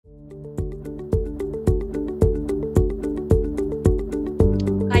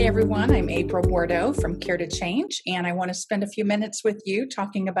everyone. I'm April Bordeaux from Care to Change, and I want to spend a few minutes with you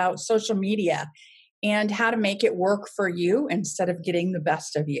talking about social media and how to make it work for you instead of getting the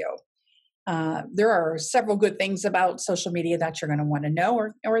best of you. There are several good things about social media that you're going to want to know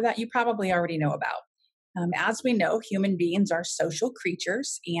or that you probably already know about. As we know, human beings are social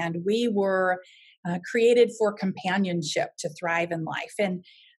creatures, and we were created for companionship to thrive in life. And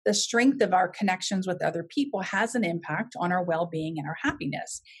the strength of our connections with other people has an impact on our well being and our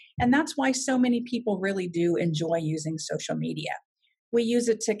happiness. And that's why so many people really do enjoy using social media. We use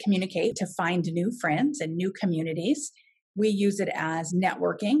it to communicate, to find new friends and new communities. We use it as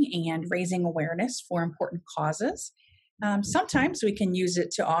networking and raising awareness for important causes. Sometimes we can use it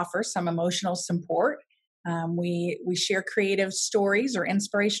to offer some emotional support. We share creative stories or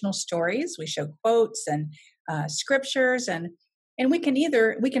inspirational stories. We show quotes and scriptures, and we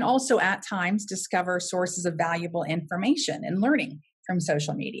can also at times discover sources of valuable information and learning from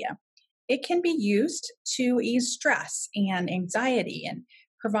social media. It can be used to ease stress and anxiety and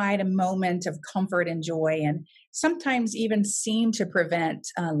provide a moment of comfort and joy, and sometimes even seem to prevent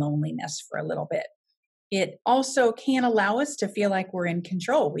loneliness for a little bit. It also can allow us to feel like we're in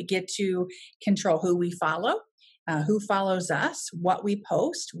control. We get to control who we follow, who follows us, what we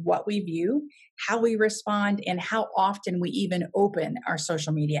post, what we view, how we respond, and how often we even open our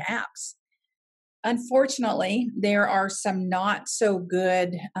social media apps. Unfortunately, there are some not so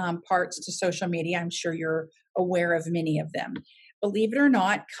good parts to social media. I'm sure you're aware of many of them. Believe it or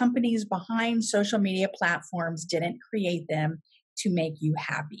not, companies behind social media platforms didn't create them to make you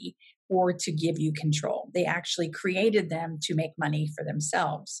happy or to give you control. They actually created them to make money for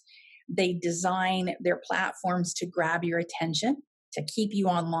themselves. They design their platforms to grab your attention, to keep you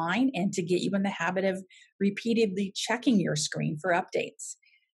online, and to get you in the habit of repeatedly checking your screen for updates.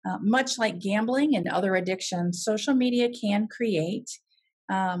 Much like gambling and other addictions, social media can create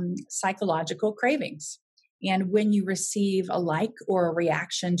psychological cravings. And when you receive a like or a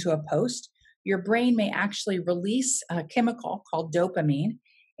reaction to a post, your brain may actually release a chemical called dopamine.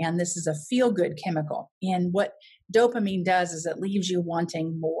 And this is a feel-good chemical. And what dopamine does is it leaves you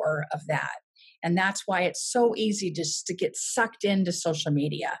wanting more of that. And that's why it's so easy just to get sucked into social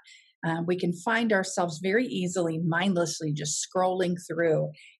media. We can find ourselves very easily, mindlessly just scrolling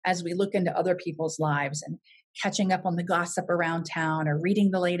through as we look into other people's lives and catching up on the gossip around town or reading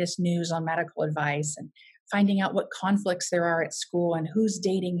the latest news on medical advice and finding out what conflicts there are at school and who's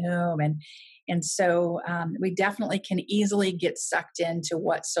dating whom. And so we definitely can easily get sucked into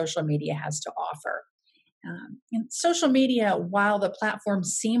what social media has to offer. And social media, while the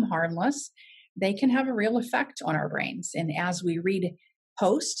platforms seem harmless, they can have a real effect on our brains. And as we read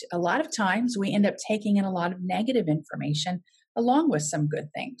posts, a lot of times we end up taking in a lot of negative information along with some good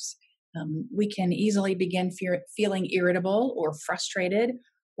things. We can easily begin feeling irritable or frustrated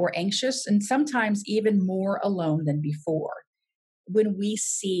or anxious, and sometimes even more alone than before. When we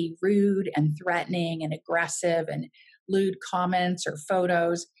see rude and threatening and aggressive and lewd comments or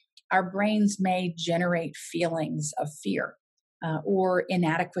photos, our brains may generate feelings of fear or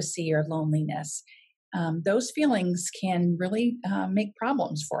inadequacy or loneliness. Those feelings can really make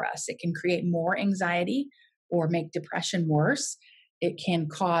problems for us. It can create more anxiety or make depression worse. It can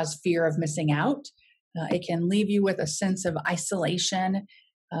cause fear of missing out. It can leave you with a sense of isolation,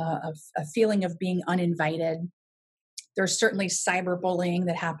 of a feeling of being uninvited. There's certainly cyberbullying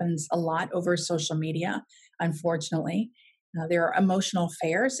that happens a lot over social media, unfortunately. There are emotional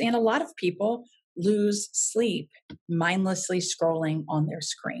affairs, and a lot of people lose sleep mindlessly scrolling on their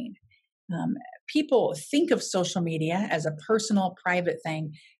screen. People think of social media as a personal, private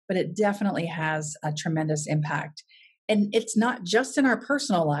thing, but it definitely has a tremendous impact. And it's not just in our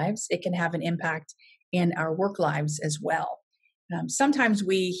personal lives, it can have an impact in our work lives as well. Sometimes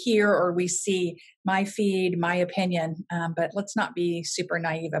we hear or we see my feed, my opinion, but let's not be super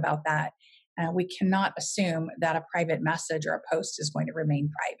naive about that. We cannot assume that a private message or a post is going to remain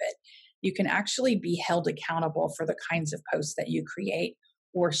private. You can actually be held accountable for the kinds of posts that you create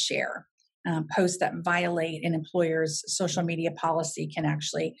or share. Posts that violate an employer's social media policy can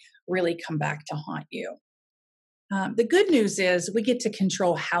actually really come back to haunt you. The good news is we get to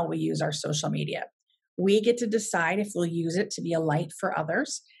control how we use our social media. We get to decide if we'll use it to be a light for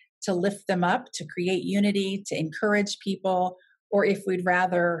others, to lift them up, to create unity, to encourage people, or if we'd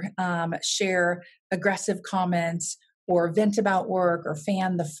rather share aggressive comments or vent about work or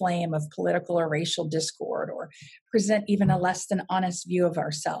fan the flame of political or racial discord or present even a less than honest view of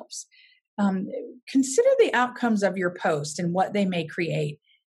ourselves. Consider the outcomes of your post and what they may create,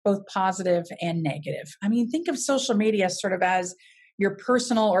 both positive and negative. I mean, think of social media sort of as your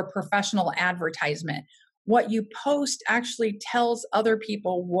personal or professional advertisement. What you post actually tells other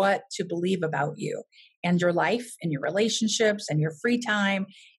people what to believe about you and your life and your relationships and your free time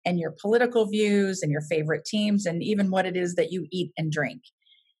and your political views and your favorite teams and even what it is that you eat and drink.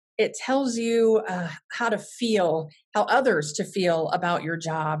 It tells you how to feel, how others to feel about your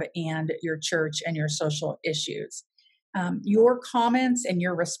job and your church and your social issues. Your comments and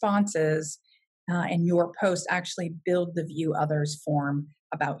your responses and your posts actually build the view others form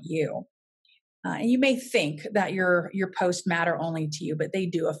about you. And you may think that your posts matter only to you, but they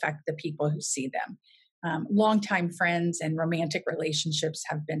do affect the people who see them. Longtime friends and romantic relationships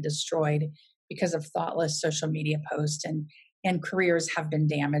have been destroyed because of thoughtless social media posts, and careers have been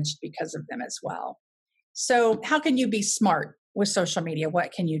damaged because of them as well. So, how can you be smart with social media?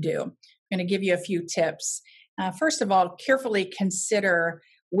 What can you do? I'm going to give you a few tips. First of all, carefully consider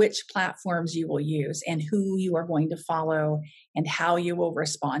which platforms you will use and who you are going to follow and how you will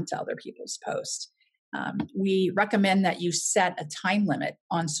respond to other people's posts. We recommend that you set a time limit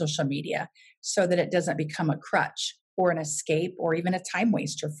on social media so that it doesn't become a crutch or an escape or even a time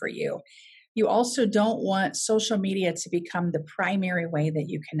waster for you. You also don't want social media to become the primary way that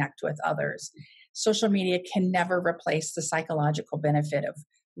you connect with others. Social media can never replace the psychological benefit of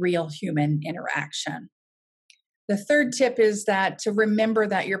real human interaction. The third tip is that to remember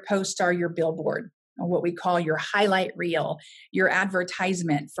that your posts are your billboard, or what we call your highlight reel, your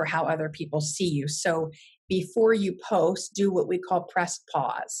advertisement for how other people see you. So before you post, do what we call press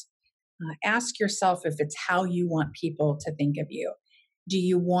pause. Ask yourself if it's how you want people to think of you. Do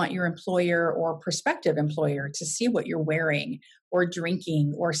you want your employer or prospective employer to see what you're wearing or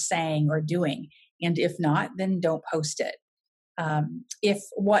drinking or saying or doing? And if not, then don't post it. If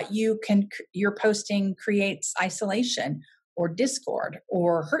what you're posting creates isolation or discord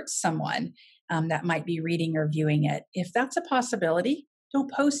or hurts someone that might be reading or viewing it, if that's a possibility,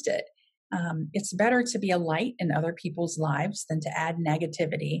 don't post it. It's better to be a light in other people's lives than to add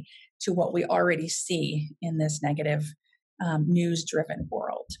negativity to what we already see in this negative news-driven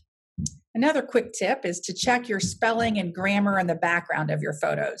world. Another quick tip is to check your spelling and grammar in the background of your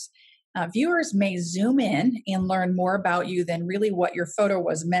photos. Viewers may zoom in and learn more about you than really what your photo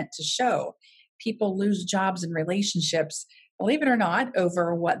was meant to show. People lose jobs and relationships, believe it or not,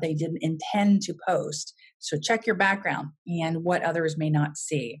 over what they didn't intend to post. So check your background and what others may not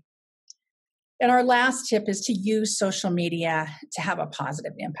see. And our last tip is to use social media to have a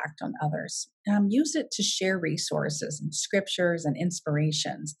positive impact on others. Use it to share resources and scriptures and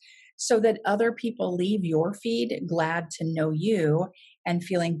inspirations so that other people leave your feed glad to know you and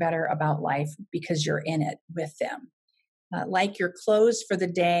feeling better about life because you're in it with them. Like your clothes for the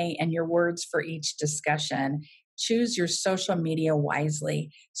day and your words for each discussion, choose your social media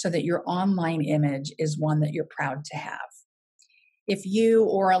wisely so that your online image is one that you're proud to have. If you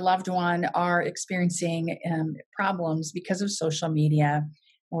or a loved one are experiencing problems because of social media,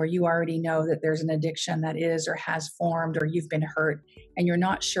 or you already know that there's an addiction that is or has formed, or you've been hurt and you're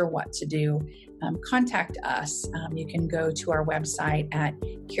not sure what to do, contact us. You can go to our website at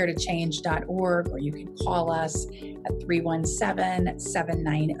caretochange.org, or you can call us at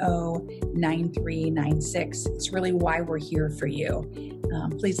 317-790-9396. It's really why we're here for you.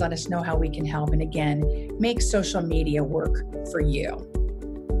 Please let us know how we can help. And again, make social media work for you.